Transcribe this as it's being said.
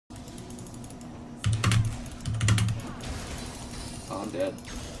Oh, I'm dead.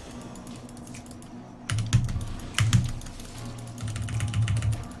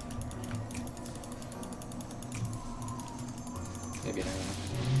 Maybe not.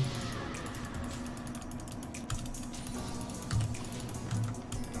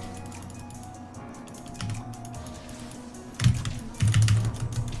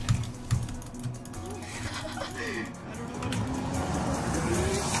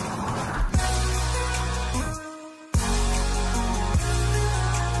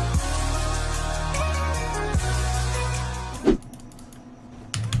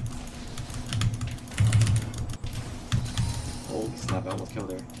 Holy snap, I almost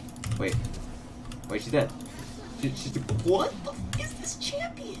killed her. Wait. Wait, she's dead. She's what the f is this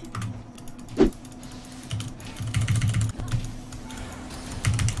champion?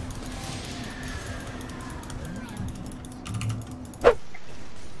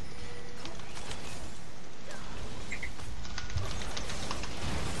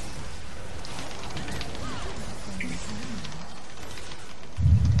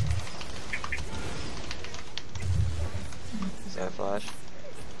 Flash.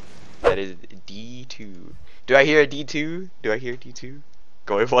 That is D2. Do I hear a D2? Do I hear D2?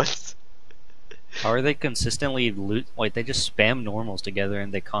 Going once. How are they consistently lose? Like they just spam normals together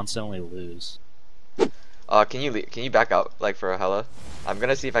and they constantly lose. Can you back out like for a hella? I'm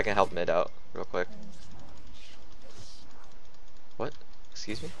gonna see if I can help mid out real quick. What?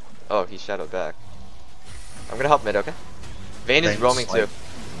 Excuse me? Oh, he shadowed back. I'm gonna help mid, okay? Vayne is roaming like, too.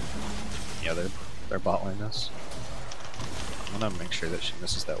 Yeah, they're bot lane us. I'm gonna make sure that she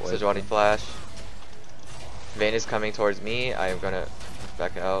misses that way. Sejuani flash. Vayne is coming towards me. I am gonna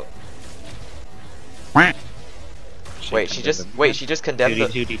back out. Wait, she just condemned the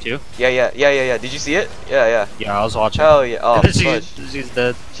D2. Yeah. Did you see it? Yeah. Yeah, I was watching. Hell yeah. Oh, she's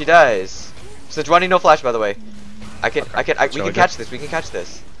dead. She dies. Sejuani no flash, by the way. We can catch this. We can catch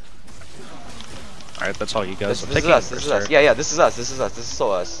this. Alright, that's all you guys. This is us. This is us. Yeah, this is us. This is us. This is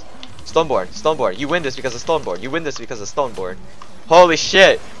so us. Stoneborn. You win this because of Stoneborn. You win this because of Stoneborn. Holy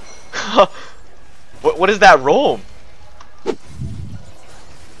shit! What is that roam?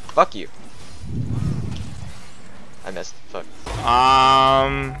 Fuck you. I missed. Fuck.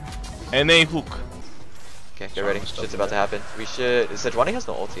 And then hook. Okay, get ready. Shit's about to happen. We should. Sejuani has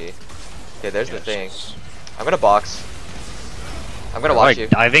no ulti. Okay, there's the thing. I'm gonna box. I'm gonna watch you.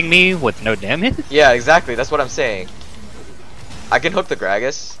 Diving me with no damage? Yeah, exactly. That's what I'm saying. I can hook the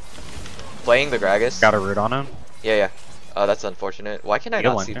Gragas. Playing the Gragas. Got a root on him? Yeah. That's unfortunate. Why can I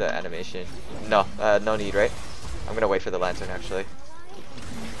not see the animation? No, no need, right? I'm gonna wait for the lantern actually.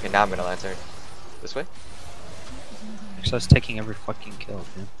 Okay, now I'm gonna lantern. This way? So it's taking every fucking kill,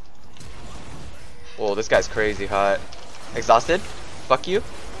 man. Whoa, this guy's crazy hot. Exhausted? Fuck you.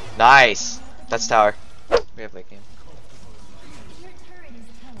 Nice. That's tower. We have late game.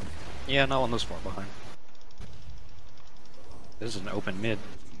 Yeah, not one that's far behind. This is an open mid.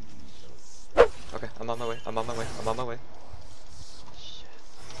 Okay, I'm on my way. Shit.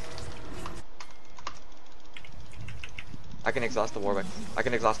 I can exhaust the Warwick.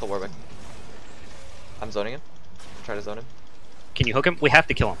 I'm zoning him. Try to zone him. Can you hook him? We have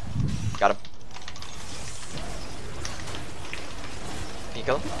to kill him. Got him. Can you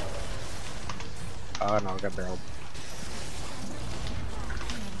kill him? No, I got barreled.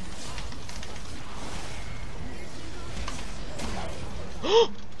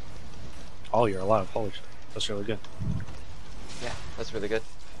 Oh, you're alive. Holy shit. That's really good. Yeah, that's really good.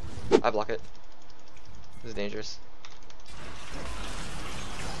 I block it. This is dangerous.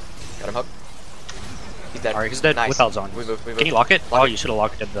 Got him hooked. He's dead. Alright, he's dead. Nice. Without zone. We move. Can you lock it? Lock oh, it. You should have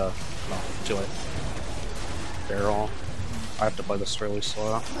locked it. No, too late. Barrel. I have to play this really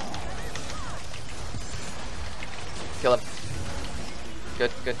slow. Kill him.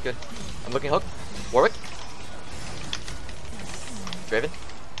 Good. I'm looking hook. Warwick. Draven.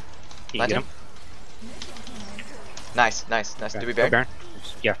 Can you get him? Nice. Okay. Do we Baron? Baron?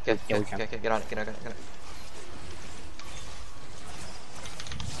 Yeah, Okay, we can. Okay, get on it.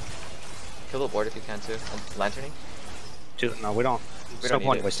 Kill the board if you can too. I'm lanterning. No, we don't. There's no need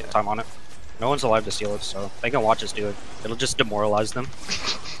point it, wasting yeah. time on it. No one's alive to steal it, so they can watch us do it. It'll just demoralize them.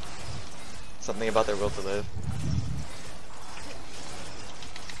 Something about their will to live.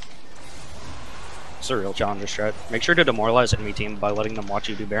 It's a real challenger strat. Make sure to demoralize enemy team by letting them watch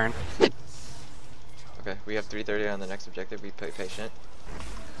you do Baron. Okay, we have 330 on the next objective. We play patient.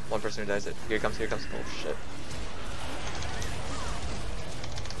 One person who dies it. Here it comes. Oh shit.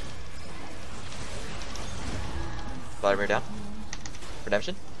 Vladimir down.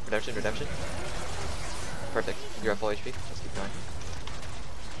 Redemption. Perfect. You're at full HP. Let's keep going.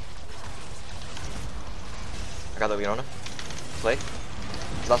 I got the Leona. play.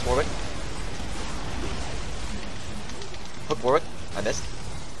 He's lost Warwick. Hook Warwick. I missed.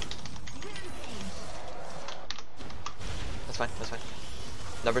 That's fine, that's fine.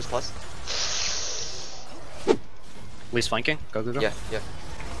 Numbers plus. Lee's flanking. Go, go, go. Yeah, yeah.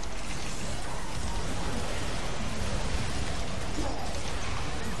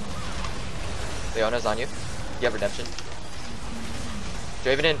 Leona's on you. You have redemption.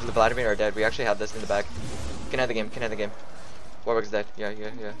 Draven and Vladimir are dead. We actually have this in the bag. Can end the game, can end the game. Warwick's dead. Yeah.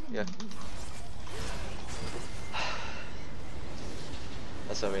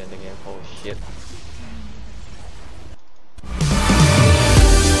 That's how we end the game. Holy shit.